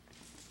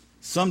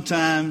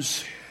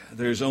Sometimes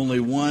there's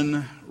only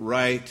one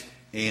right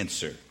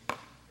answer.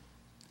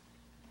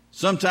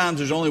 Sometimes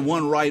there's only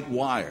one right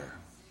wire,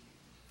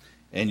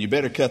 and you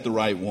better cut the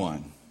right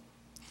one.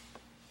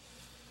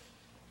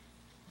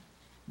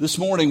 This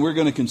morning we're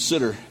going to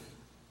consider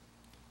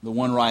the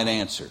one right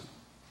answer.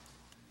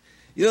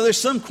 You know, there's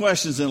some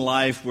questions in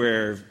life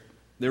where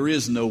there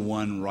is no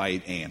one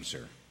right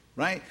answer,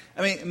 right?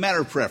 I mean, a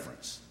matter of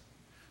preference.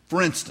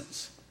 For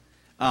instance,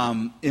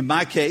 in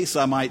my case,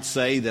 I might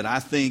say that I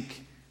think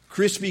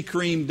Krispy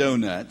Kreme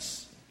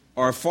donuts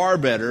are far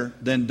better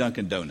than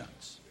Dunkin'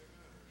 Donuts.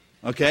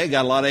 Okay,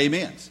 got a lot of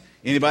amens.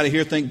 Anybody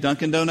here think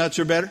Dunkin' Donuts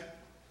are better?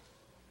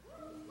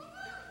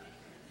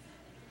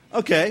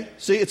 Okay,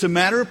 see, it's a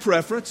matter of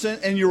preference,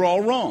 and you're all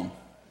wrong.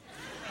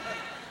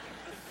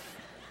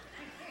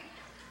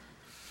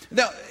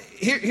 Now,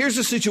 here's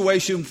a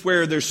situation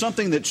where there's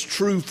something that's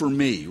true for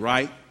me,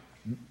 right?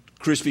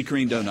 Krispy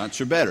Kreme donuts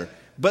are better.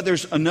 But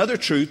there's another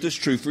truth that's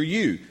true for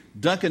you.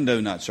 Dunkin'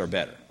 Donuts are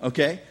better,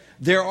 okay?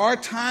 There are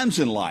times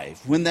in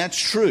life when that's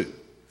true.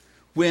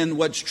 When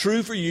what's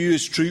true for you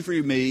is true for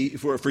me,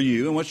 for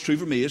you, and what's true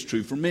for me is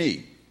true for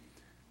me.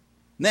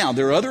 Now,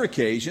 there are other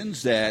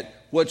occasions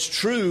that what's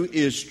true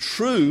is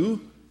true.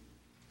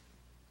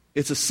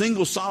 It's a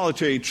single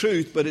solitary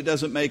truth, but it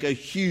doesn't make a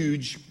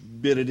huge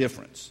bit of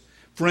difference.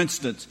 For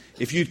instance,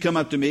 if you'd come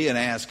up to me and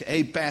ask,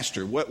 "Hey,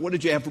 Pastor, what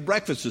did you have for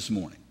breakfast this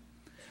morning?"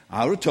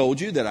 I would have told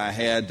you that I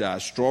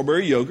had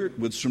strawberry yogurt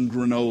with some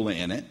granola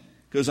in it,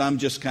 because I'm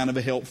just kind of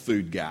a health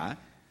food guy,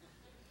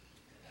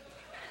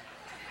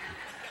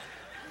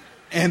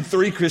 and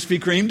 3 Krispy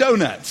Kreme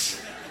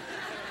donuts.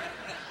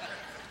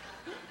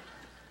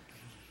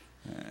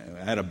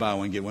 I had a buy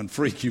one, get one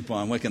free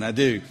coupon. What can I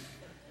do?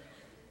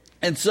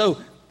 And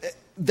so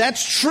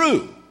that's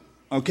true,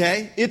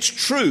 okay? It's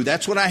true.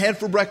 That's what I had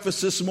for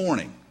breakfast this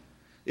morning.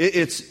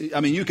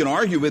 You can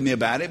argue with me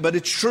about it, but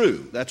it's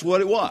true. That's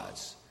what it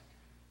was.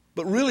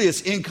 But really,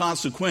 it's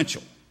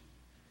inconsequential.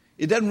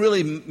 It doesn't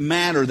really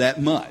matter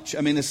that much.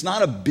 I mean, it's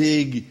not a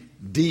big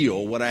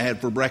deal what I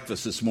had for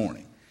breakfast this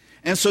morning.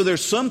 And so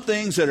there's some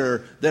things that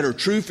are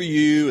true for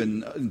you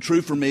and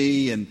true for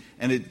me, and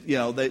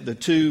the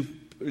two,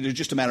 they're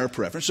just a matter of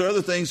preference. There are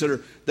other things that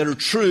are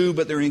true,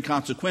 but they're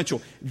inconsequential.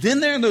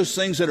 Then there are those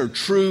things that are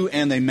true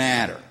and they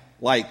matter,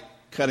 like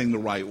cutting the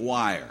right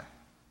wire.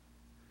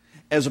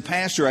 As a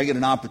pastor, I get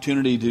an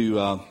opportunity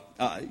to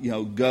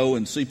go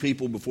and see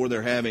people before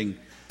they're having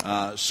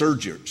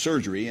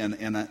surgery,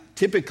 and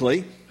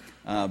typically,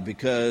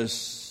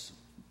 because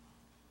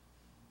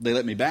they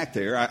let me back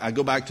there, I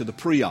go back to the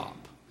pre-op.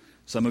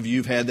 Some of you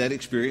have had that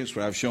experience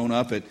where I've shown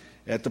up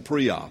at the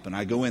pre-op, and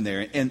I go in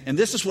there, and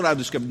this is what I've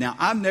discovered. Now,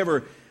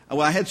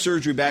 I had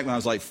surgery back when I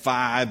was like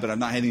 5, but I've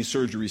not had any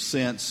surgery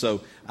since,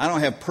 so I don't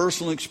have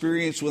personal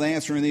experience with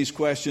answering these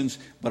questions,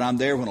 but I'm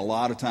there when a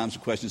lot of times the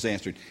question is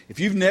answered. If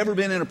you've never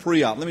been in a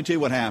pre-op, let me tell you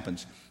what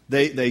happens.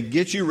 They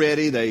get you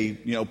ready, they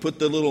put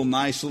the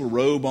nice little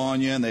robe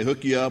on you, and they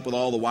hook you up with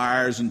all the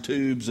wires and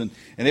tubes and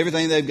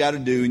everything they've got to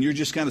do, and you're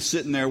just kind of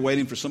sitting there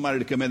waiting for somebody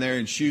to come in there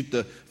and shoot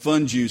the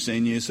fun juice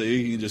in you so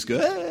you can just go,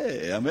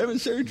 "Hey, I'm having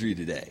surgery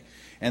today."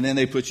 And then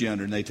they put you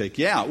under and they take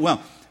you out.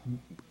 Well,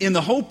 in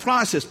the whole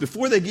process,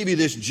 before they give you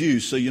this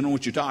juice so you know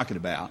what you're talking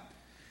about,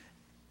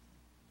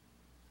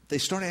 they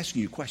start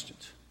asking you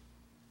questions.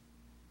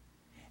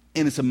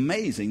 And it's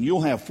amazing.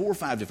 You'll have 4 or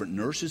 5 different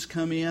nurses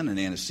come in, an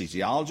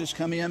anesthesiologist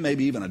come in,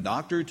 maybe even a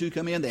doctor or two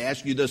come in. They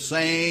ask you the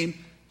same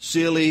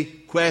silly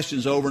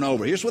questions over and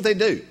over. Here's what they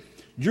do.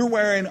 You're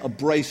wearing a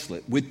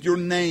bracelet with your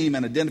name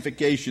and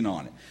identification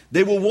on it.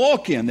 They will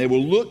walk in, they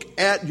will look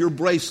at your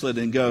bracelet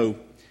and go,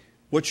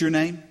 "What's your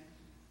name?"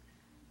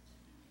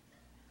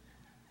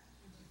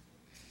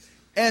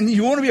 And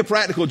you want to be a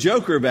practical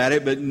joker about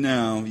it, but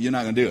no, you're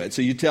not going to do it.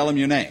 So you tell them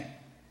your name.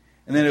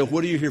 And then,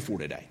 "What are you here for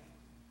today?"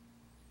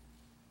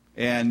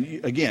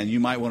 And again,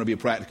 you might want to be a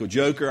practical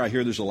joker. I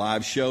hear there's a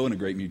live show and a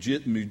great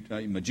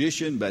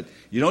magician, but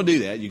you don't do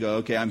that. You go,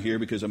 "Okay, I'm here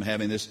because I'm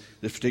having this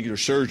particular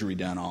surgery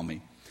done on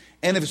me."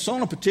 And if it's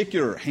on a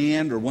particular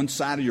hand or one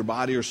side of your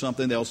body or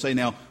something, they'll say,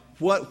 "Now,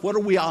 what are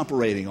we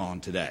operating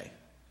on today?"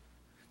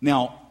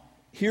 Now,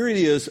 here it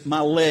is.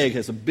 My leg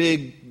has a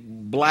big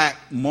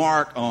black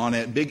mark on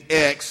it, big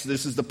X.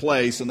 This is the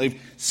place. And they've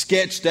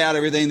sketched out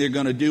everything they're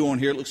going to do on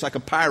here. It looks like a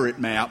pirate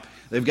map.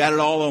 They've got it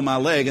all on my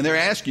leg, and they're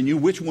asking you,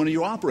 which one are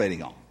you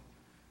operating on?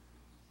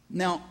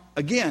 Now,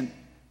 again,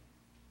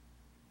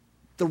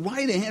 the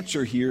right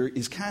answer here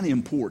is kind of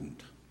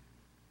important.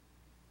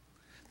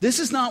 This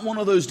is not one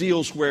of those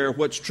deals where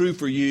what's true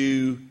for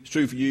you is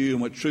true for you, and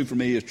what's true for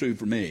me is true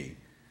for me.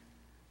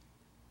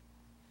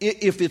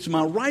 If it's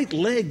my right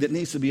leg that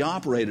needs to be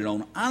operated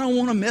on, I don't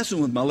want them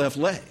messing with my left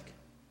leg.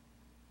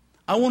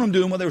 I want them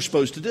doing what they're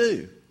supposed to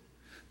do.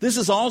 This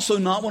is also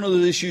not one of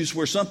those issues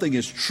where something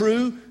is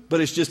true,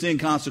 but it's just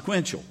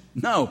inconsequential.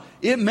 No,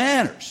 it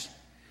matters.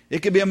 It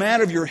could be a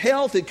matter of your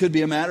health. It could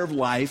be a matter of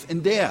life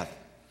and death.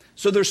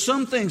 So there's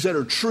some things that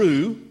are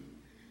true,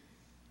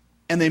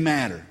 and they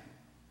matter.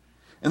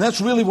 And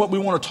that's really what we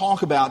want to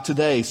talk about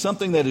today,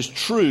 something that is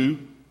true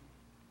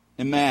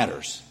and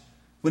matters.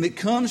 when it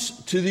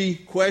comes to the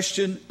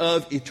question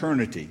of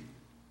eternity,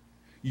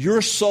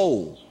 your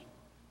soul,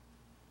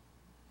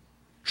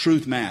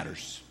 truth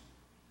matters.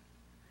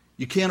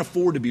 You can't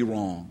afford to be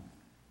wrong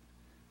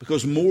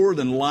because more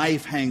than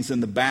life hangs in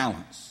the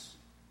balance.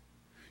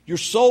 Your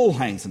soul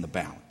hangs in the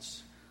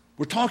balance.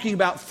 We're talking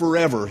about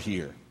forever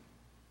here.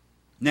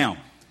 Now,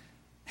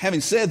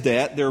 having said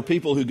that, there are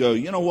people who go,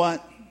 you know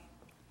what?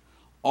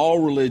 All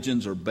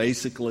religions are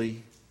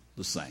basically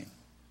the same.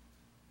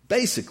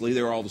 Basically,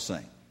 they're all the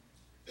same.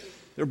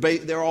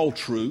 They're all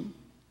true.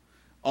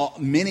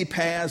 Many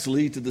paths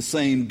lead to the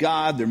same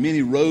God. There are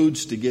many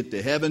roads to get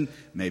to heaven.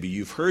 Maybe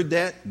you've heard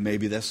that.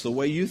 Maybe that's the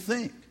way you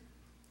think.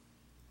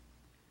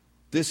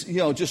 This,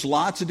 just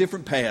lots of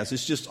different paths.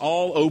 It's just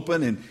all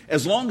open. And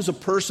as long as a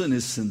person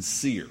is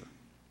sincere,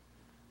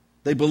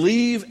 they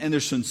believe and they're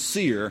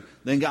sincere,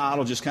 then God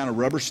will just kind of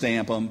rubber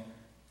stamp them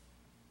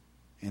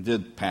and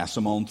then pass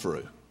them on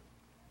through.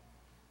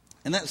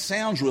 And that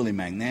sounds really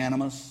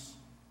magnanimous.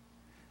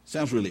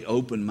 Sounds really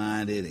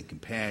open-minded and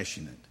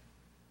compassionate.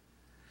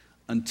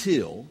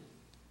 Until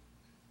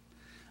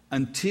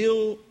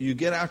you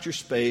get out your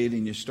spade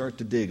and you start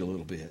to dig a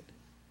little bit.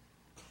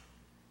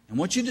 And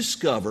what you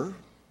discover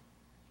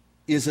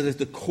is that at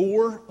the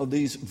core of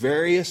these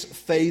various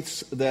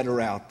faiths that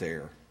are out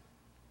there,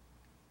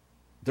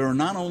 there are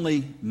not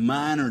only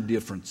minor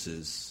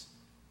differences,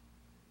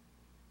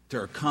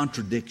 there are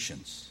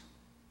contradictions.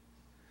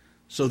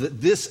 So that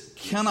this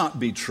cannot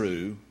be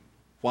true,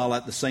 while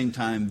at the same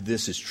time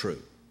this is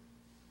true.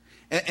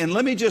 And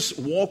let me just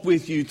walk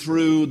with you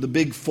through the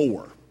big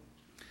four.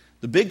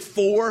 The big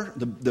four,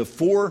 the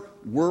four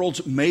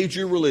world's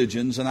major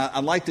religions, and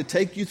I'd like to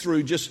take you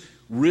through just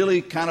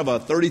really kind of a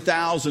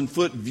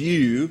 30,000-foot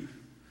view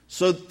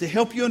so to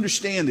help you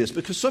understand this,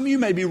 because some of you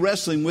may be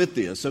wrestling with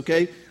this,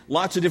 okay?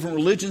 Lots of different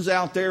religions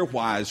out there.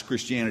 Why is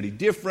Christianity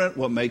different?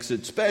 What makes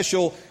it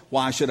special?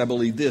 Why should I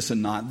believe this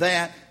and not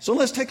that? So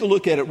let's take a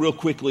look at it real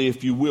quickly,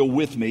 if you will,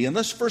 with me. And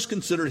let's first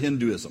consider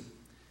Hinduism.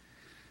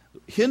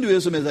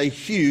 Hinduism is a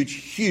huge,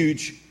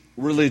 huge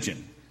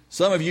religion.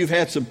 Some of you have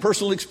had some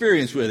personal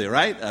experience with it,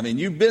 right? I mean,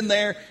 you've been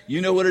there.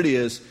 You know what it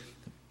is.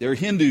 There are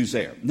Hindus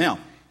there. Now,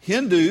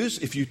 Hindus,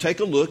 if you take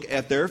a look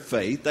at their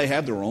faith, they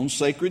have their own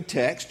sacred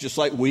text, just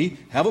like we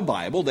have a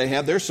Bible. They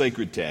have their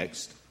sacred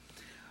text.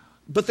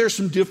 But there's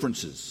some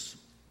differences.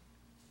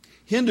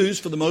 Hindus,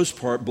 for the most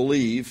part,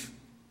 believe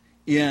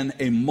in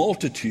a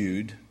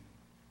multitude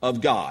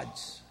of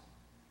gods.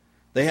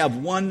 They have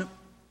one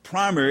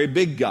primary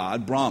big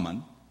god,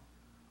 Brahman.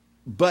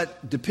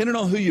 But depending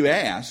on who you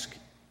ask,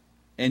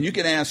 and you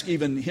can ask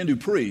even Hindu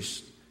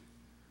priests,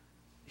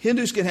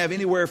 Hindus can have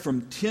anywhere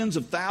from tens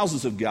of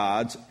thousands of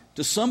gods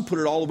to some put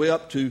it all the way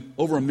up to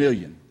over 1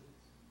 million.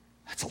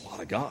 That's a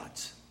lot of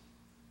gods.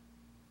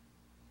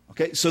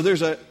 Okay, so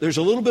there's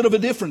a little bit of a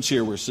difference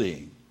here we're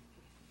seeing.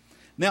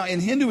 Now, in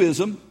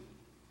Hinduism,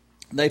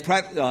 they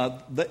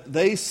deal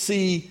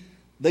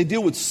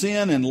with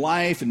sin and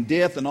life and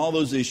death and all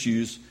those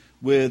issues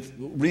with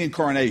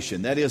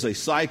reincarnation. That is a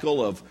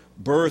cycle of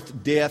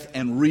birth, death,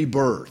 and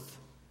rebirth.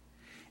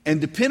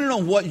 And depending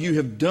on what you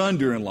have done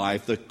during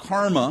life, the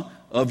karma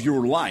of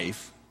your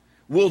life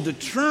will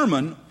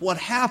determine what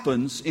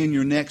happens in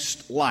your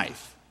next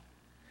life.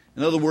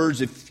 In other words,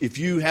 if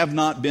you have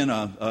not been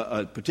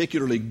a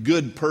particularly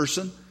good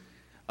person,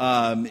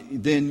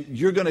 then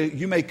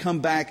you may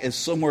come back as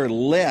somewhere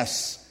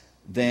less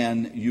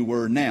than you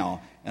were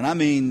now. And I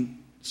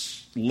mean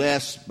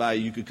less by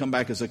you could come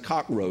back as a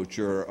cockroach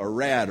or a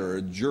rat or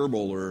a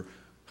gerbil or,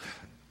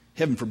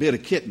 heaven forbid, a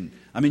kitten.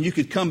 I mean, you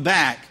could come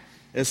back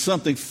as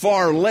something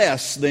far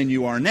less than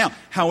you are now.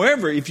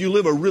 However, if you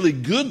live a really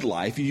good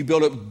life, if you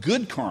build up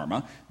good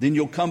karma, then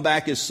you'll come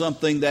back as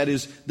something that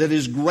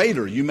is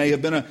greater. You may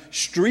have been a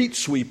street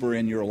sweeper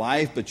in your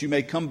life, but you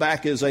may come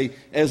back as a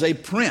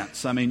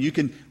prince. I mean, you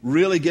can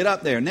really get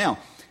up there. Now,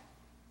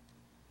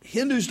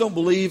 Hindus don't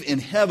believe in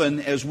heaven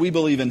as we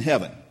believe in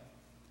heaven.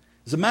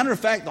 As a matter of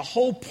fact, the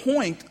whole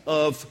point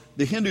of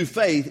the Hindu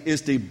faith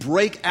is to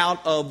break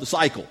out of the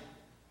cycle,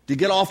 to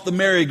get off the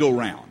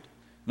merry-go-round.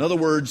 In other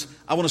words,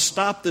 I want to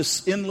stop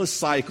this endless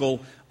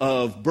cycle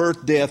of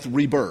birth, death,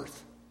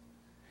 rebirth.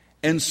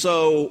 And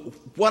so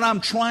what I'm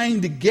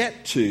trying to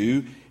get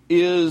to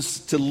is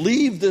to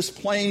leave this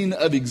plane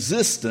of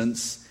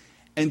existence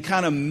and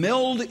kind of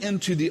meld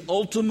into the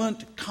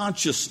ultimate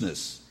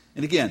consciousness.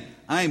 And again,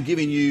 I am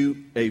giving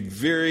you a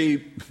very,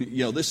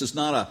 this is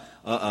not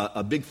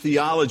a big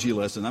theology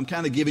lesson. I'm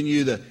kind of giving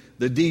you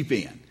the deep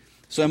end.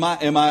 So am I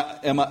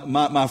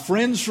my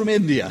friends from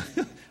India?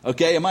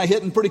 Okay, am I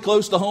hitting pretty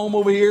close to home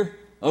over here?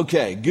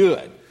 Okay,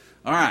 good.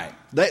 All right,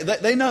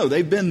 they know,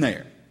 they've been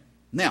there.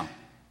 Now,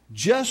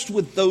 just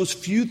with those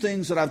few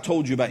things that I've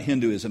told you about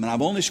Hinduism, and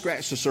I've only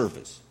scratched the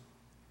surface,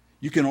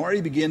 you can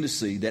already begin to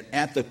see that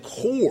at the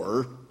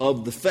core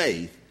of the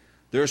faith,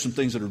 there are some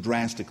things that are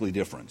drastically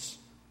different.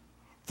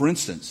 For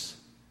instance,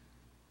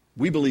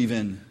 we believe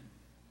in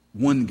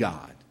one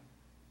God.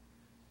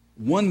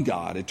 One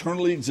God,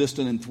 eternally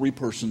existent in three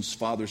persons,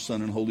 Father,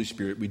 Son, and Holy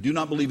Spirit. We do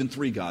not believe in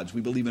three gods.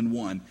 We believe in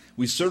one.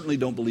 We certainly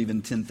don't believe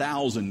in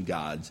 10,000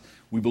 gods.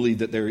 We believe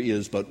that there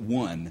is but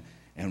one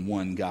and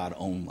one God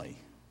only.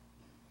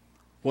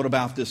 What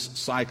about this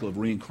cycle of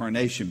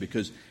reincarnation?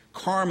 Because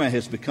karma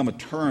has become a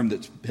term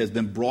that has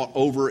been brought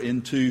over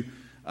into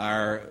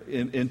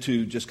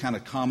just kind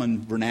of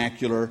common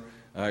vernacular.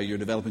 You're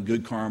developing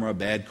good karma,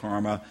 bad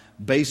karma.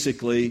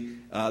 Basically,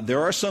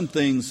 there are some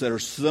things that are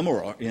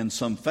similar in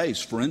some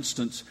faiths. For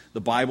instance,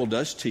 the Bible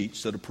does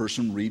teach that a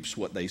person reaps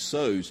what they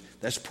sows.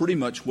 That's pretty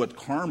much what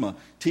karma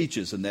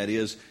teaches, and that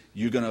is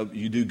you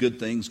do good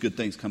things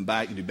come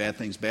back. You do bad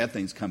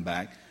things come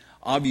back.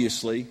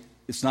 Obviously,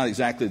 it's not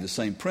exactly the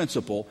same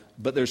principle,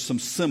 but there's some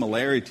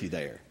similarity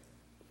there.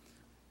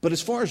 But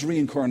as far as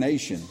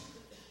reincarnation,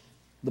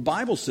 the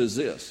Bible says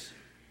this: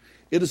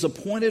 it is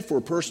appointed for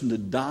a person to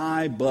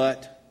die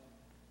but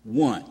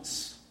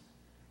once,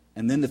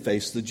 and then to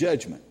face the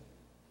judgment.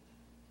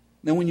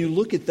 Now, when you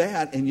look at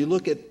that and you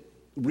look at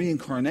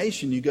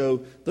reincarnation, you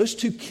go, those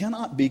two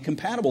cannot be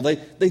compatible.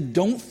 They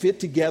don't fit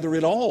together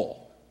at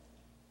all.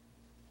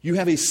 You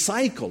have a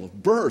cycle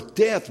of birth,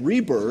 death,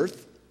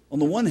 rebirth on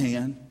the one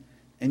hand,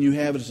 and you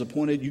have it as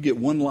appointed, you get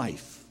one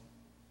life.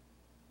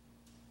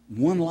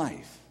 One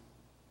life.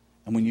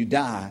 And when you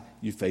die,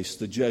 you face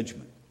the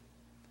judgment.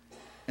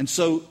 And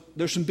so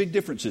there's some big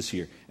differences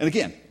here. And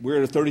again,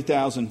 we're at a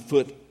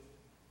 30,000-foot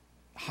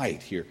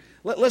height here.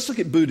 Let's look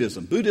at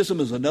Buddhism. Buddhism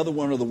is another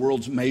one of the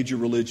world's major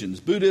religions.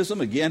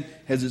 Buddhism, again,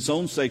 has its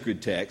own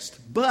sacred text.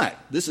 But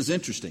this is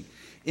interesting.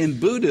 In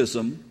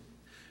Buddhism,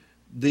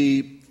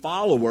 the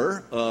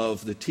follower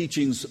of the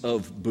teachings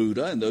of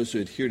Buddha and those who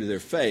adhere to their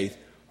faith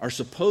are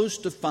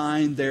supposed to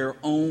find their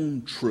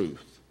own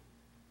truth.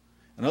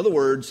 In other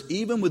words,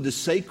 even with the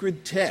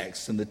sacred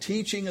texts and the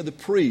teaching of the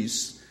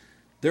priests,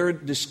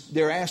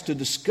 they're asked to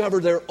discover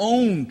their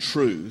own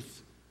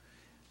truth.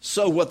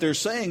 So what they're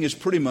saying is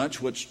pretty much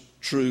what's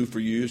true for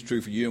you is true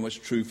for you, and what's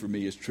true for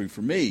me is true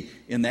for me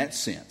in that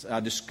sense. I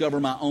discover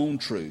my own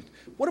truth.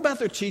 What about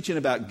their teaching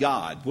about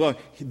God? Well,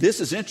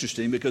 this is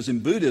interesting because in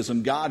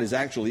Buddhism, God is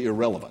actually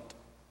irrelevant.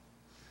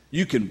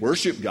 You can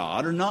worship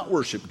God or not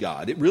worship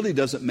God. It really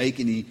doesn't make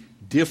any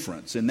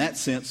difference. In that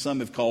sense, some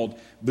have called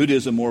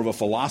Buddhism more of a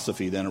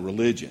philosophy than a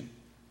religion.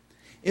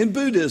 In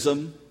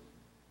Buddhism,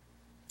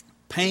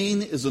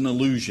 pain is an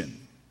illusion.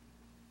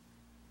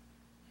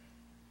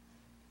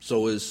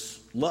 So is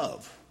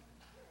love.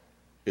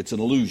 It's an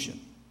illusion.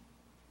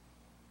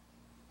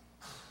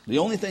 The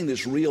only thing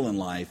that's real in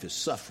life is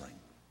suffering.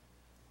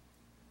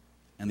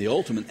 And the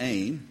ultimate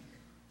aim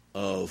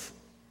of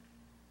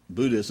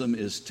Buddhism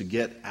is to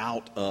get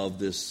out of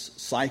this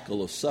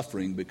cycle of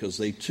suffering because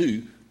they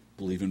too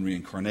believe in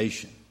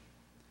reincarnation.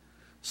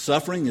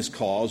 Suffering is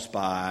caused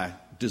by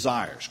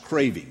desires,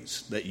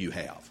 cravings that you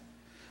have,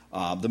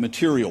 the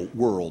material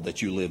world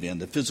that you live in,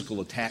 the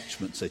physical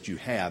attachments that you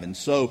have. And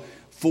so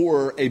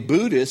for a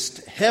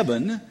Buddhist,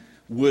 heaven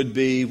would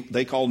be,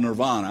 they call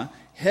nirvana.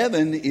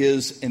 Heaven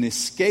is an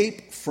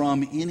escape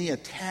from any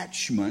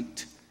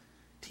attachment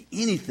to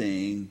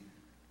anything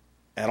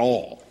at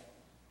all.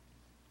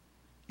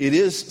 It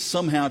is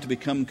somehow to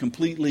become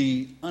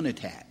completely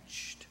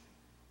unattached.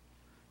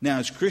 Now,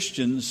 as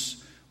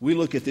Christians, we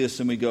look at this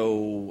and we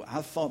go,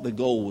 I thought the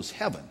goal was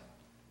heaven.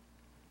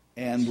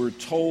 And we're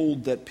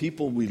told that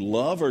people we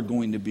love are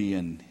going to be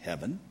in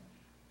heaven.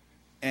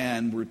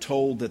 And we're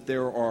told that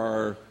there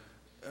are,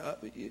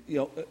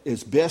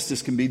 as best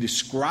as can be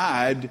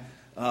described,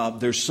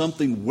 there's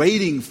something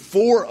waiting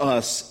for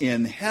us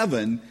in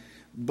heaven.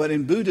 But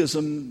in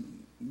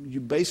Buddhism,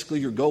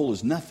 your goal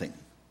is nothing.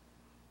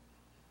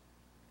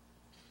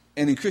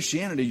 And in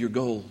Christianity, your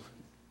goal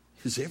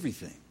is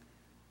everything.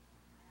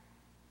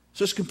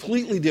 So it's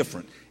completely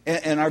different.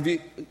 And our view,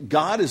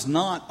 God is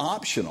not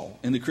optional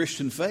in the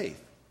Christian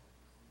faith.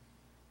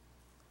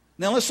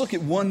 Now let's look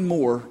at one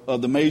more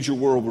of the major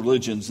world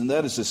religions, and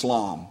that is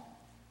Islam.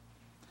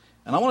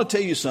 And I want to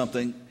tell you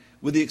something.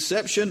 With the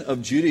exception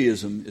of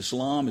Judaism,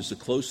 Islam is the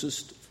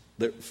closest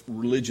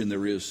religion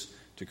there is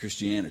to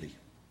Christianity.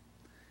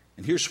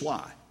 And here's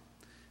why.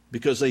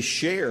 Because they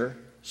share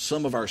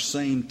some of our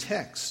same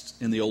texts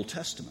in the Old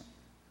Testament.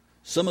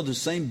 Some of the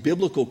same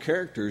biblical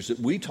characters that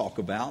we talk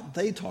about,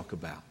 they talk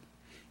about.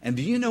 And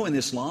do you know in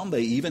Islam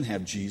they even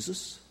have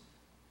Jesus?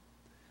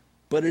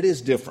 But it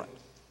is different.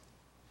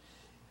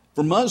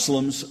 For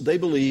Muslims, they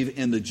believe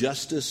in the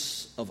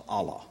justice of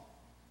Allah.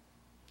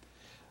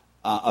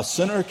 A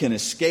sinner can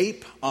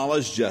escape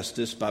Allah's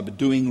justice by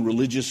doing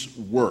religious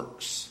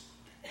works.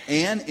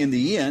 And in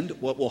the end,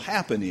 what will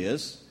happen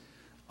is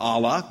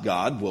Allah,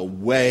 God, will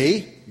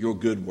weigh your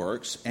good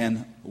works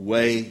and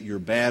weigh your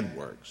bad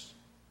works.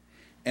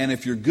 And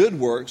if your good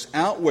works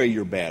outweigh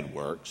your bad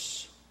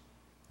works,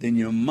 then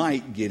you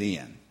might get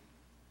in.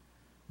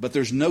 But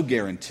there's no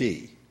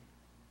guarantee.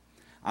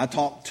 I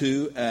talked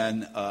to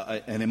an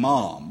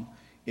imam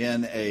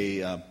in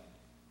a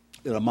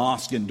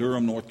mosque in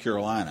Durham, North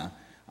Carolina.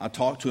 I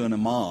talked to an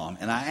imam,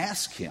 and I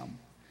asked him,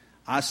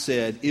 I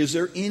said, is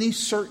there any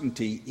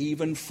certainty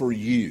even for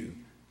you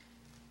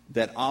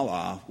that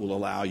Allah will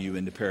allow you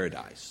into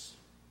paradise?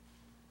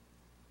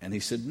 And he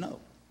said, no.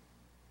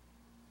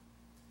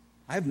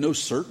 I have no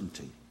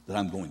certainty that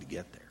I'm going to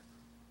get there.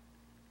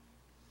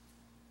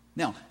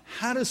 Now,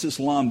 how does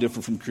Islam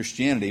differ from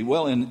Christianity?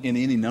 Well, in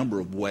any number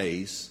of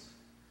ways.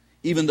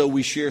 Even though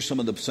we share some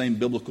of the same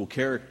biblical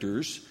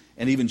characters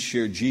and even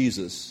share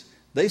Jesus,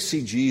 they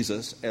see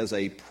Jesus as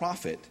a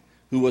prophet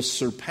who was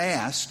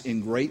surpassed in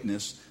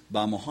greatness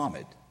by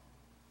Muhammad.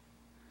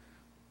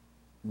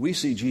 We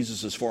see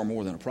Jesus as far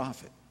more than a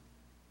prophet.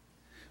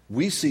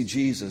 We see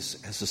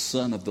Jesus as the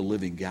Son of the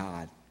living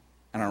God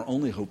and our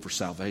only hope for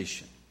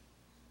salvation.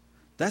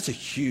 That's a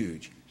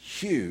huge,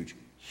 huge,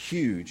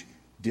 huge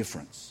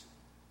difference.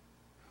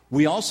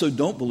 We also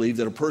don't believe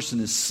that a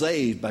person is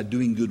saved by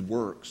doing good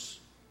works.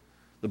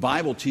 The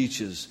Bible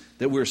teaches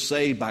that we're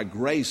saved by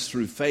grace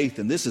through faith,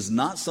 and this is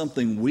not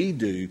something we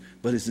do,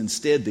 but is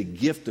instead the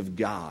gift of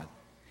God.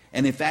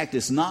 And in fact,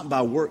 it's not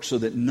by works, so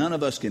that none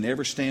of us can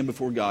ever stand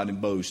before God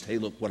and boast, hey,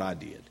 look what I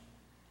did.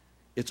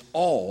 It's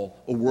all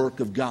a work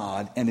of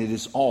God, and it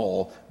is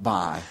all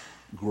by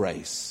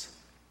grace.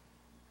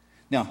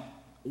 Now,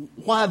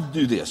 why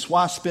do this?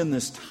 Why spend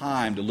this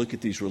time to look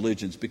at these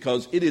religions?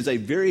 Because it is a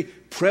very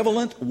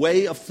prevalent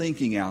way of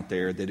thinking out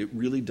there that it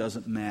really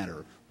doesn't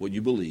matter what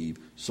you believe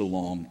so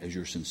long as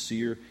you're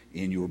sincere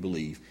in your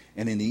belief.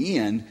 And in the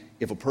end,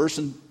 if a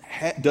person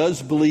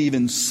does believe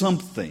in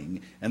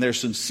something and they're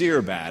sincere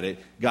about it,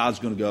 God's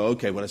going to go,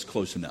 okay, well, that's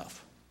close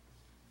enough.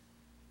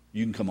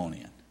 You can come on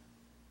in.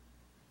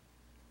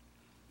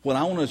 What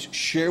I want to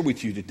share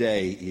with you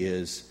today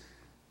is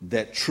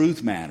that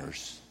truth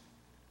matters.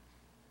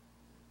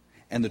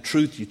 And the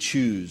truth you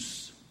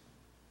choose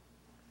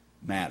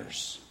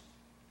matters.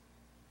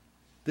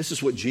 This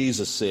is what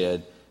Jesus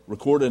said,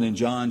 recorded in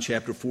John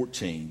chapter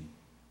 14.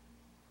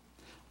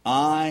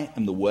 I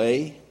am the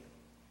way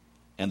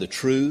and the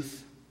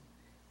truth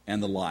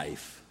and the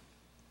life.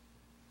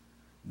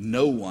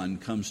 No one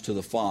comes to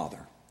the Father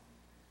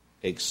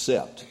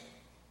except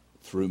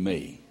through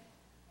me.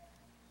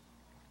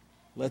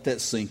 Let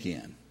that sink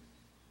in.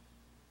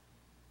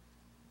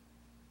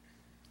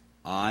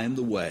 I am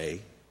the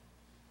way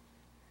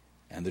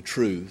and the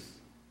truth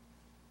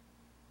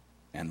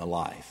and the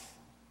life.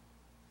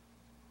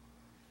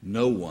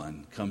 No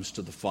one comes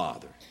to the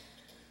Father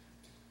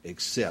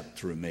except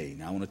through me.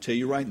 Now, I want to tell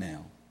you right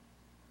now,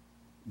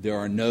 there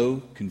are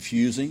no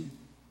confusing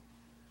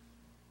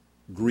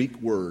Greek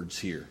words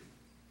here.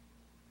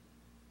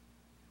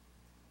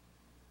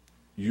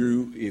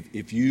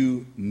 If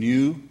you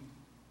knew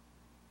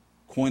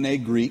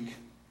Koine Greek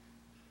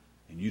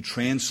and you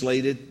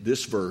translated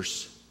this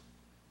verse,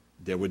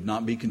 there would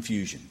not be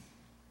confusion.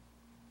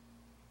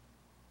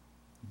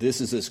 This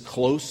is as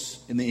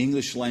close in the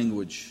English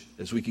language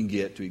as we can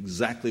get to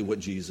exactly what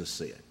Jesus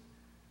said.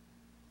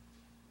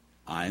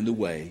 I am the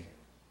way,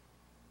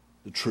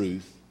 the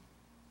truth,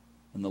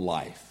 and the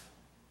life.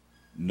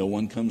 No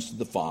one comes to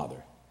the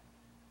Father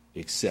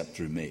except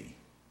through me.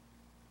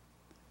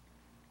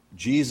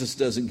 Jesus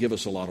doesn't give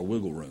us a lot of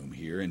wiggle room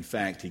here. In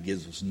fact, he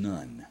gives us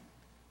none.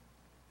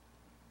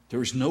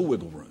 There is no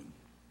wiggle room.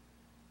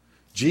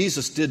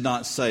 Jesus did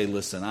not say,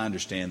 listen, I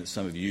understand that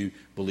some of you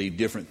believe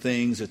different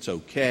things. It's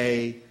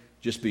okay.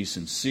 Just be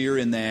sincere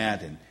in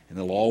that, and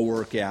it'll all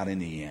work out in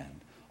the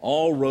end.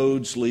 All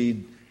roads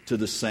lead to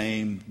the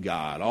same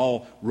God.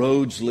 All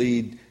roads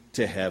lead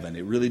to heaven.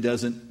 It really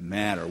doesn't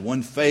matter.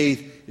 One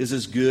faith is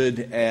as good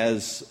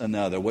as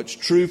another. What's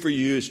true for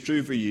you is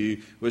true for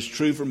you. What's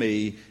true for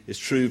me is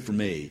true for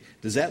me.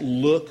 Does that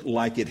look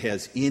like it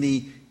has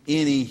any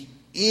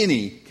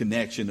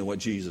connection to what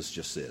Jesus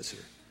just says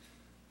here?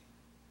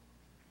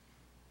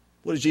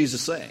 What is Jesus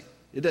saying?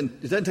 It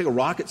doesn't take a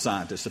rocket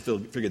scientist to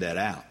figure that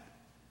out.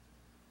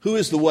 Who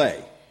is the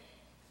way?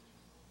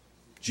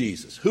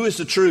 Jesus. Who is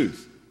the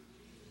truth?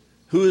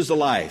 Who is the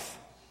life?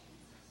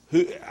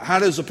 How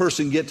does a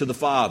person get to the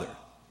Father?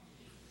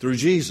 Through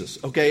Jesus.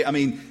 Okay, I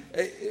mean,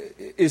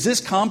 is this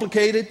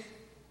complicated?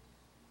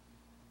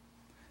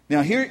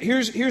 Now,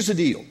 here's the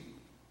deal.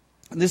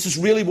 And this is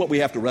really what we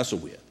have to wrestle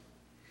with.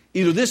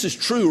 Either this is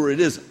true or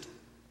it isn't.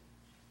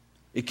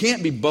 It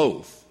can't be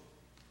both.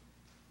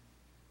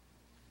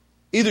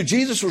 Either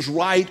Jesus was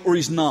right or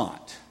he's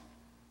not.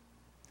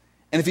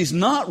 And if he's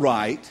not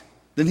right,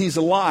 then he's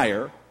a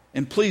liar,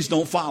 and please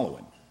don't follow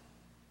him.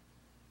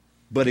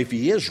 But if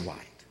he is right,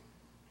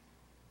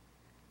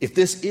 if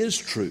this is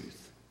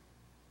truth,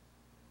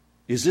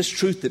 is this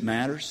truth that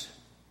matters?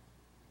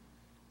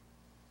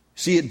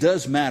 See, it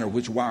does matter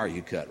which wire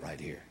you cut right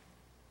here.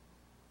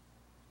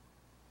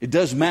 It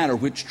does matter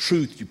which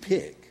truth you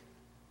pick.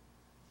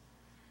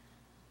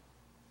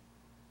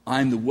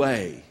 I'm the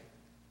way.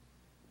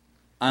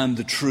 I'm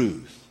the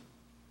truth.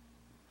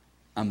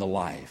 I'm the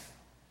life.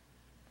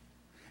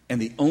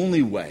 And the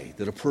only way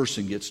that a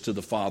person gets to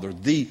the Father,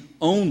 the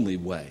only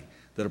way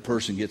that a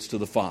person gets to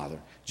the Father,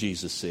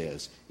 Jesus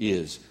says,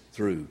 is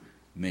through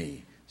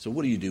me. So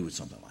what do you do with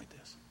something like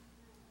this?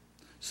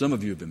 Some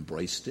of you have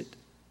embraced it.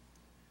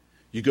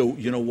 You go,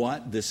 you know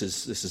what? This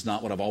is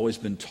not what I've always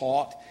been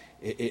taught.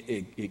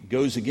 It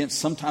goes against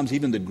sometimes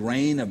even the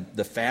grain of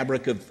the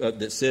fabric of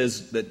that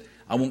says that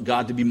I want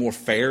God to be more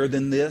fair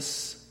than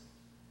this.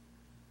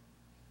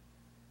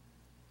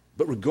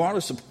 But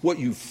regardless of what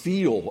you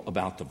feel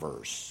about the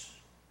verse,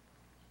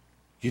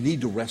 you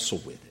need to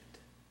wrestle with it.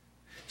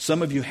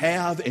 Some of you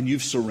have, and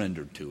you've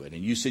surrendered to it.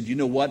 And you said, you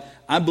know what?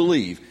 I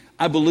believe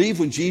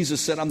when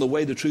Jesus said, I'm the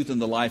way, the truth, and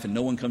the life, and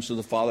no one comes to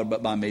the Father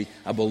but by me.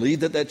 I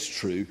believe that that's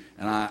true.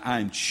 And I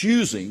am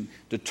choosing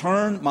to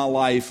turn my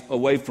life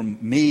away from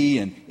me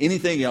and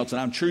anything else.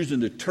 And I'm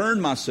choosing to turn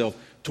myself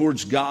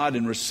towards God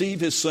and receive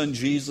His Son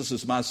Jesus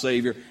as my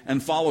Savior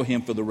and follow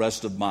Him for the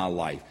rest of my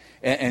life.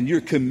 And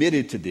you're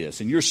committed to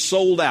this, and you're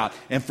sold out.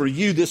 And for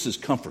you, this is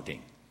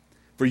comforting.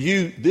 For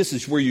you, this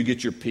is where you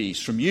get your peace.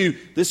 From you,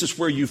 this is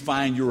where you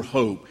find your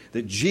hope,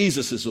 that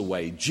Jesus is the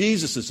way,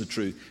 Jesus is the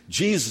truth,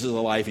 Jesus is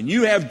the life. And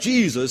you have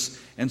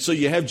Jesus, and so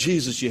you have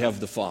Jesus, you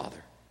have the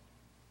Father.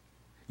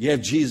 You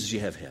have Jesus, you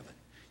have heaven.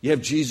 You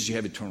have Jesus, you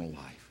have eternal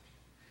life.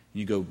 And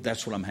you go,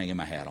 that's what I'm hanging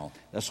my hat on.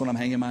 That's what I'm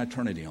hanging my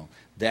eternity on.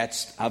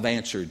 I've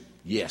answered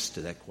yes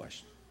to that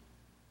question.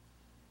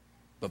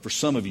 But for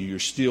some of you, you're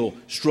still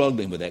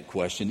struggling with that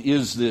question.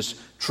 Is this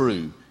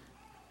true?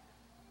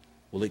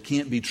 Well, it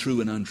can't be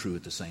true and untrue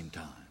at the same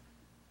time.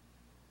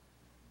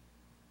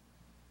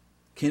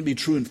 It can't be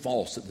true and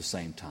false at the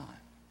same time.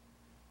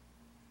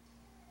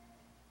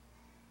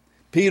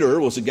 Peter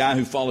was a guy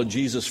who followed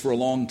Jesus for a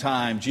long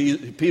time.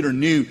 Peter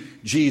knew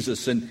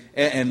Jesus.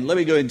 And let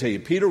me go ahead and tell you,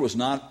 Peter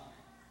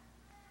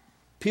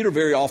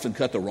very often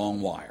cut the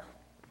wrong wire.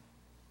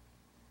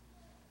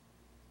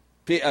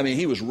 I mean,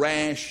 he was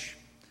rash.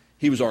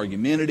 He was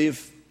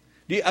argumentative.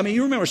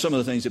 You remember some of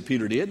the things that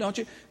Peter did, don't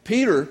you?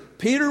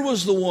 Peter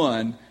was the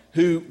one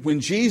who, when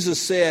Jesus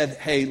said,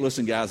 hey,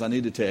 listen, guys, I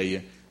need to tell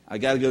you, I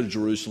got to go to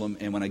Jerusalem,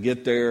 and when I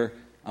get there,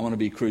 I'm going to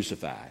be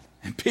crucified.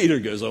 And Peter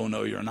goes, oh,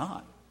 no, you're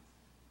not.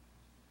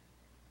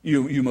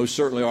 You most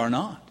certainly are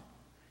not.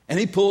 And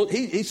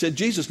he said,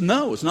 Jesus,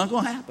 no, it's not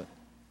going to happen.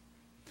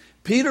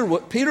 Peter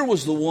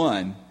was the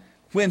one,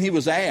 when he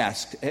was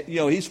asked,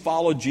 he's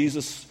followed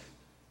Jesus.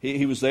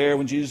 He was there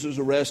when Jesus was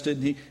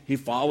arrested. And he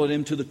followed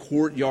him to the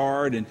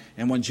courtyard.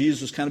 And when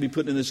Jesus was kind of be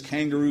put in this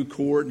kangaroo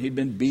court, and he'd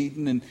been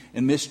beaten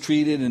and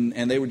mistreated,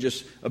 and they were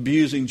just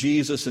abusing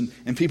Jesus.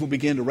 And people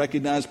began to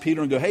recognize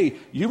Peter and go, hey,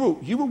 you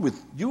were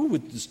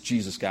with this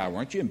Jesus guy,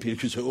 weren't you? And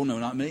Peter said, oh, no,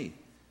 not me.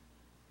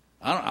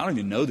 I don't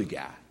even know the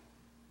guy.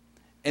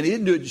 And he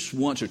didn't do it just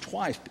once or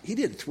twice. He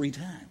did it 3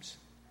 times.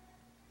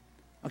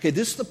 Okay,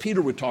 this is the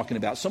Peter we're talking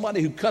about.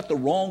 Somebody who cut the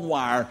wrong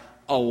wire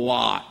a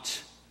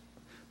lot.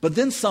 But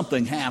then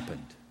something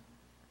happened.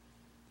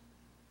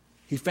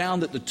 He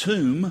found that the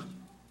tomb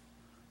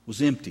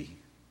was empty.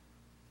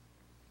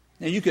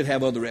 Now, you could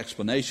have other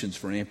explanations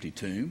for an empty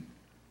tomb.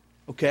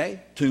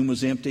 Okay, tomb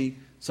was empty.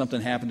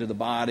 Something happened to the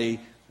body.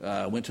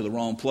 Went to the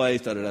wrong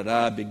place.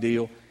 Big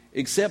deal.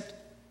 Except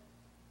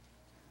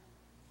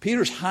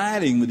Peter's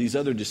hiding with these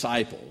other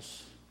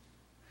disciples.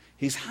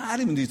 He's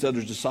hiding with these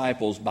other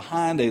disciples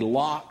behind a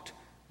locked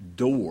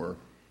door.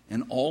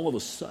 And all of a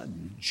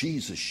sudden,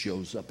 Jesus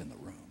shows up in the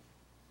room.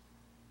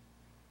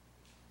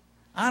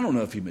 I don't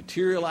know if he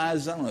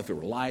materialized. I don't know if there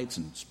were lights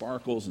and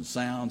sparkles and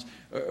sounds,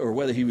 or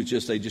whether they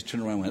just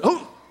turned around and went,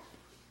 oh,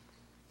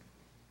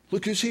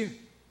 look who's here.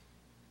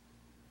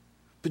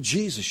 But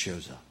Jesus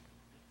shows up.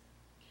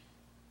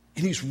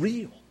 And he's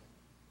real.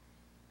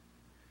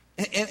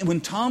 And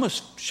when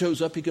Thomas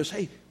shows up, he goes,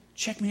 hey,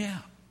 check me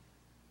out.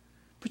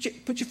 Put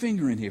your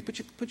finger in here. Put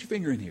your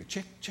finger in here.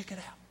 Check it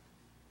out.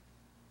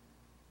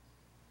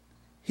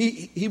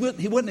 He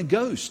wasn't a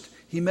ghost.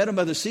 He met them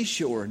by the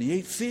seashore, and he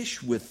ate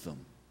fish with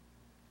them.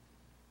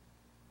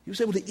 He was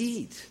able to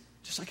eat,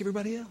 just like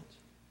everybody else.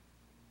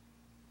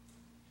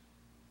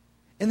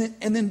 And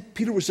then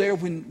Peter was there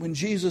when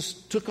Jesus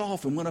took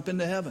off and went up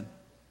into heaven.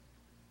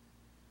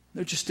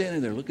 They're just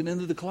standing there looking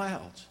into the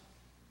clouds,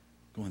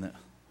 going,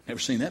 never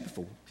seen that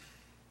before.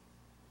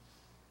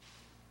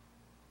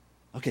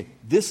 Okay,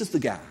 this is the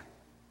guy.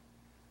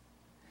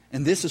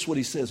 And this is what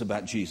he says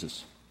about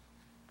Jesus.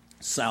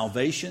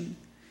 Salvation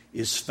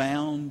is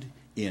found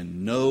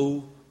in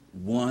no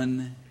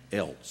one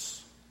else.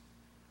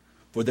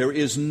 For there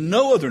is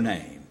no other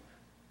name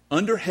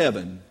under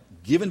heaven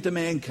given to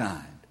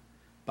mankind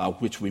by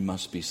which we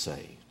must be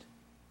saved.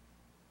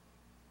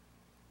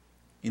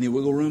 Any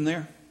wiggle room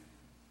there?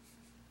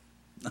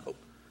 No.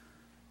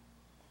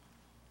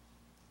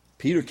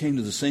 Peter came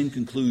to the same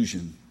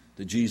conclusion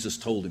that Jesus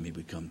told him he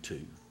would come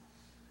to.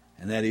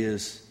 And that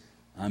is,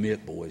 I'm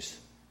it, boys.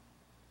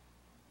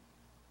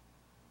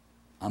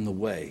 I'm the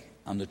way,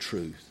 I'm the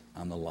truth,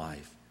 I'm the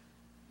life.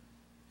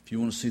 If you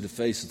want to see the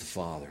face of the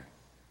Father,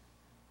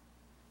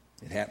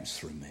 it happens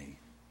through me.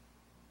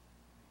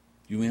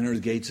 You enter the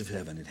gates of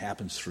heaven, it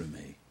happens through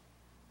me.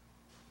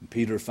 And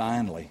Peter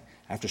finally,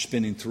 after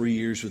spending 3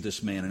 years with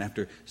this man, and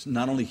after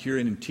not only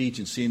hearing him teach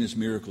and seeing his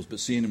miracles,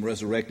 but seeing him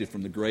resurrected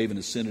from the grave and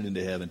ascended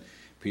into heaven,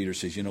 Peter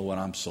says, you know what,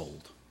 I'm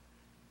sold.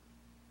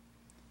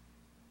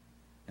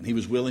 and he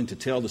was willing to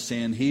tell the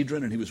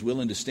Sanhedrin, and he was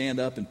willing to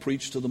stand up and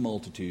preach to the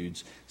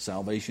multitudes,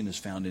 salvation is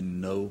found in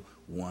no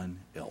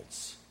one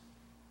else.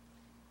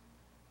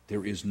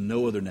 There is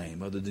no other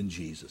name other than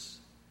Jesus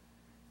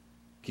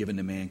given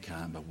to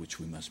mankind by which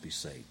we must be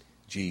saved.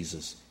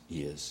 Jesus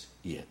is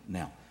it.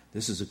 Now,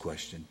 this is a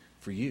question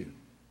for you.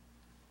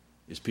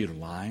 Is Peter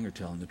lying or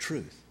telling the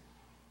truth?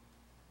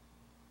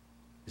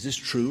 Is this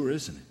true or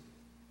isn't it?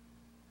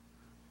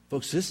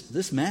 Folks,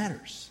 this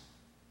matters.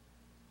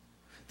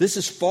 This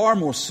is far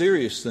more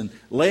serious than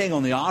laying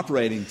on the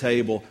operating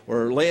table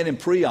or laying in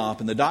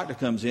pre-op and the doctor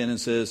comes in and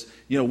says,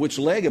 which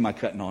leg am I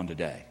cutting on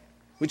today?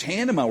 Which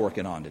hand am I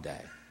working on today?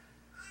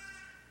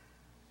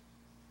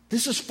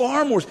 This is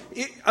far more.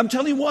 I'm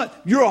telling you what,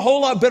 you're a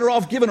whole lot better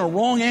off giving a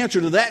wrong answer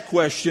to that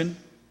question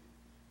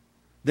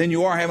than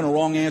you are having a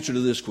wrong answer to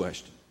this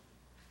question.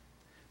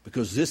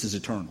 Because this is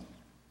eternal.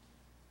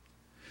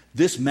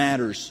 This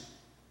matters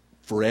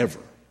forever.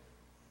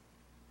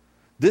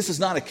 This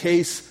is not a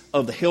case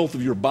of the health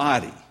of your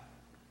body.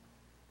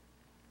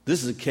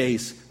 This is a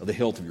case of the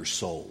health of your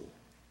soul.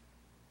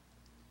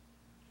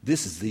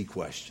 This is the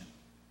question.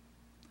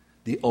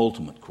 The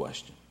ultimate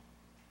question.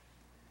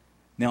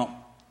 Now,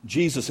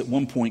 Jesus at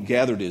one point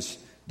gathered his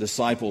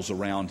disciples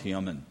around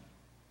him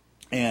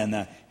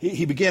and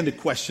he began to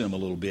question them a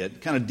little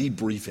bit, kind of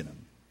debriefing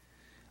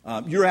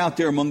them. You're out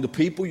there among the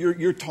people,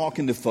 you're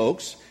talking to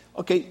folks.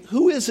 Okay,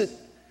 who is it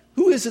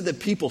that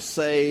people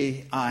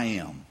say I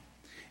am?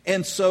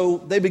 And so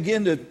they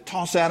begin to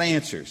toss out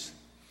answers.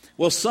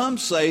 Well, some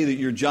say that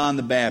you're John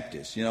the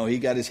Baptist. He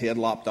got his head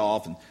lopped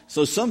off. And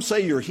so some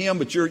say you're him,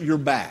 but you're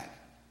back.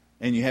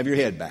 And you have your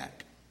head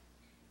back.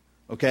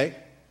 Okay?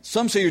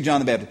 Some say you're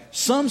John the Baptist.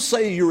 Some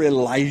say you're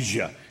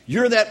Elijah.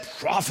 You're that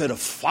prophet of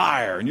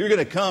fire. And you're going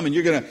to come and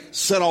you're going to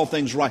set all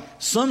things right.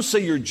 Some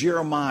say you're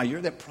Jeremiah.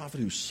 You're that prophet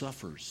who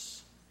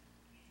suffers.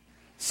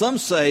 Some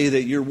say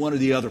that you're one of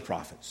the other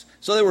prophets.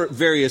 So there were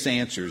various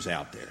answers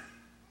out there.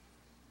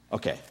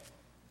 Okay.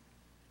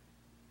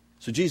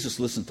 So Jesus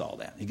listens to all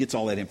that. He gets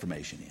all that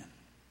information in.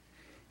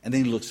 And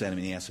then he looks at him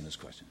and he asks him this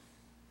question.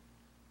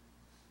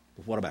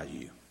 But what about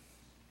you?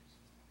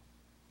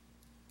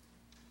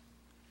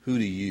 Who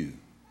do you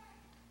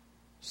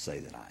say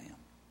that I am?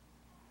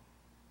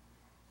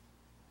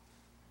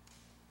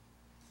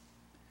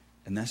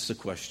 And that's the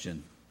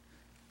question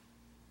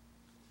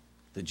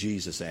that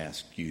Jesus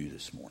asked you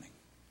this morning.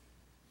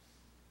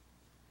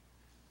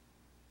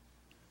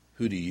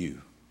 Who do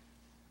you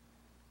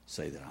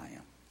say that I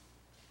am?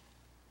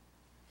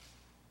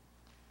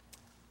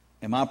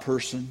 Am I a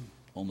person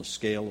on the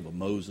scale of a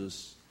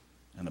Moses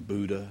and a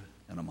Buddha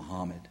and a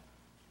Muhammad?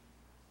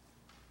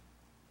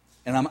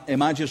 And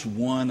am I just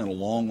one in a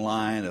long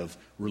line of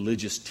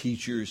religious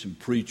teachers and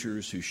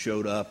preachers who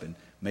showed up and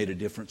made a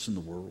difference in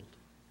the world?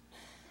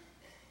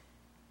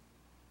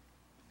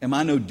 Am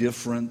I no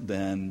different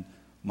than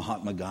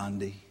Mahatma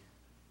Gandhi?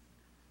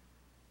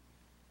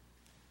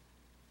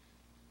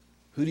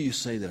 Who do you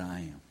say that I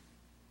am?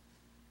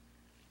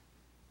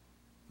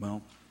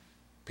 Well,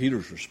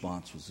 Peter's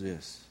response was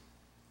this.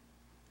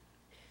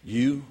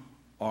 You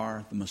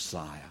are the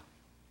Messiah,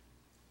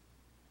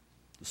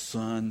 the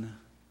Son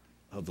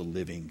of the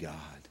living God.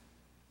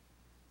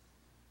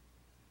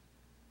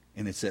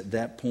 And it's at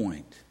that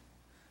point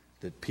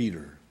that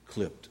Peter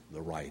clipped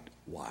the right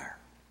wire.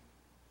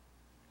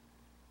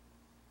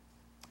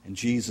 And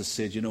Jesus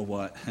said, you know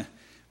what,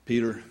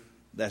 Peter,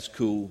 that's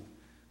cool,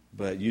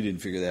 but you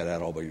didn't figure that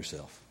out all by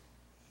yourself.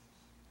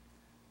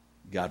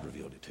 God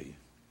revealed it to you.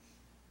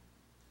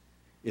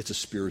 It's a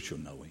spiritual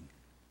knowing.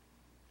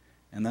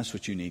 And that's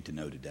what you need to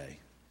know today.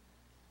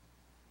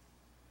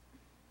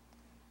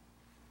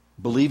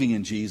 Believing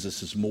in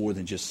Jesus is more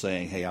than just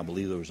saying, hey, I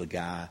believe there was a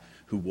guy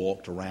who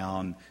walked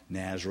around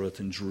Nazareth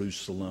and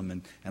Jerusalem,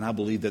 and I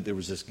believe that there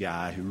was this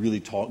guy who really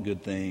taught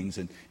good things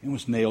and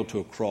was nailed to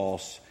a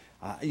cross.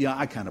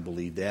 I kind of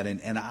believe that,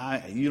 and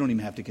you don't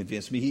even have to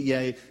convince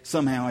me.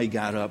 Somehow he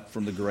got up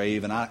from the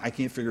grave, and I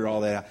can't figure all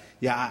that out.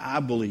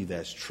 I believe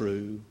that's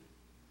true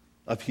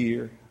up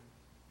here.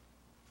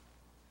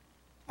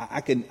 I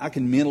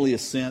can mentally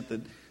assent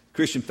that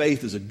Christian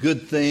faith is a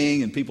good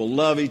thing and people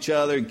love each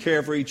other and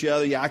care for each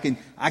other. I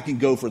can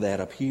go for that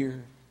up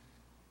here.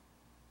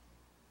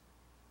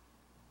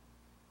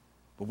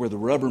 But where the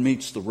rubber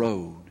meets the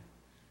road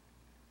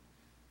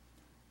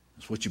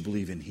is what you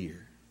believe in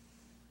here.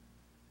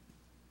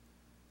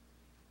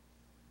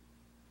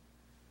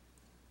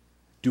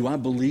 Do I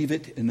believe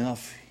it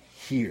enough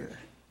here,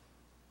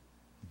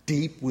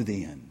 deep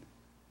within,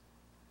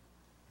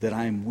 that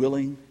I am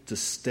willing to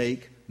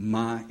stake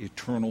my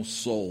eternal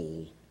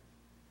soul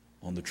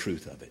on the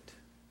truth of it?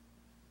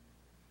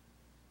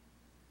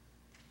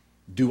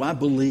 Do I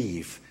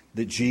believe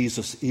that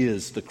Jesus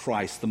is the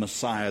Christ, the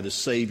Messiah, the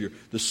Savior,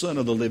 the Son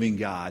of the living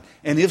God?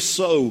 And if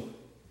so,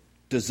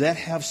 does that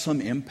have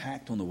some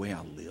impact on the way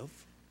I live?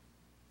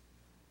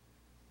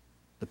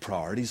 The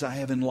priorities I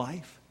have in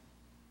life?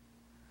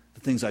 The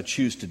things I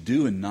choose to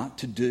do and not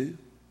to do?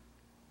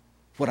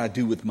 What I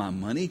do with my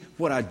money?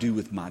 What I do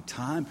with my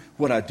time?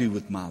 What I do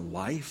with my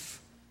life?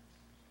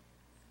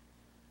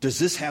 Does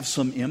this have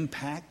some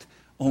impact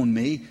on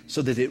me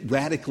so that it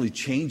radically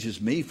changes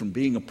me from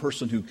being a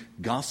person who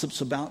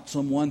gossips about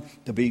someone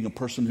to being a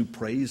person who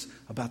prays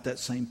about that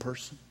same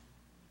person?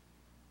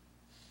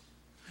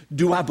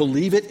 Do I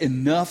believe it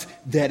enough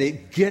that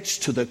it gets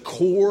to the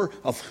core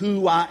of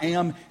who I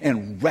am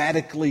and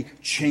radically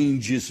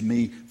changes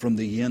me from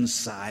the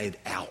inside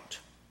out?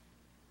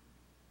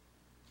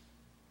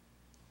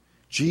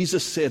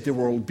 Jesus said there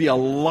will be a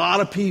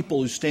lot of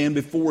people who stand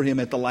before Him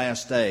at the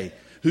last day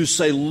who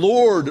say,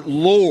 Lord,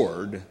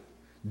 Lord,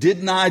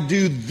 didn't I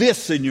do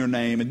this in your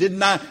name? And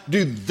didn't I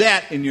do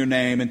that in your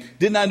name? And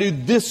didn't I do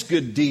this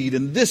good deed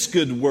and this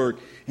good work?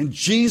 And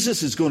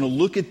Jesus is going to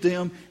look at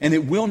them, and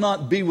it will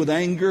not be with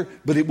anger,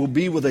 but it will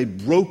be with a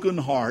broken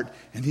heart.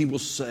 And He will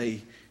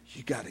say,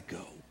 you got to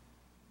go.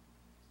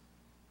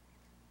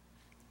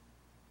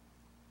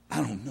 I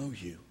don't know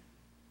you.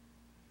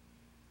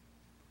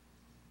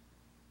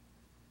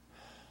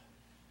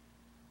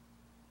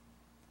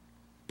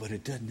 But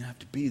it doesn't have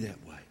to be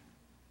that way.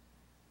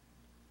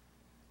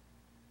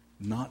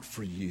 Not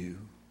for you.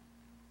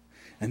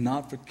 And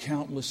not for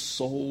countless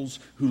souls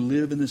who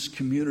live in this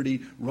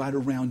community right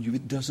around you.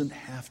 It doesn't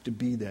have to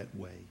be that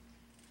way.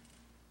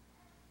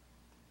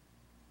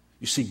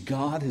 You see,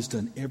 God has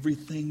done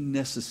everything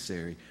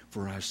necessary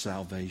for our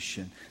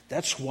salvation.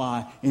 That's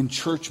why in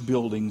church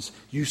buildings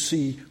you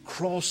see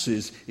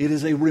crosses. It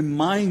is a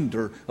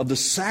reminder of the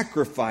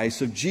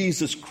sacrifice of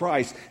Jesus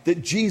Christ,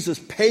 that Jesus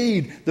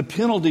paid the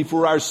penalty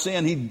for our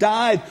sin. He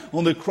died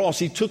on the cross.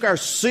 He took our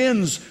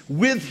sins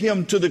with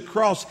Him to the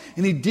cross,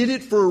 and He did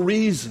it for a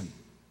reason.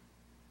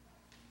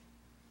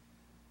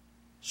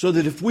 So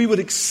that if we would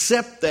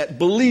accept that,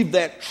 believe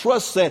that,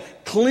 trust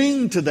that,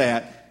 cling to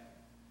that,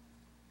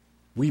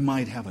 we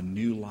might have a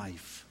new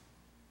life.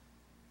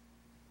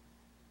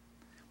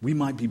 We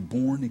might be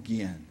born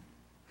again,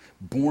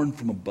 born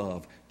from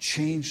above,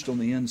 changed on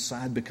the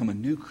inside, become a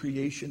new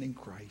creation in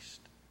Christ.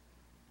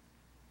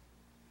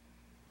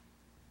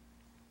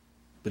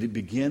 But it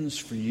begins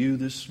for you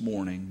this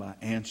morning by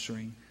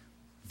answering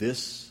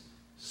this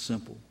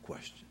simple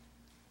question.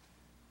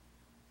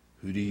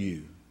 Who do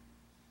you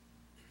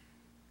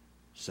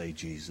say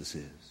Jesus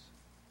is?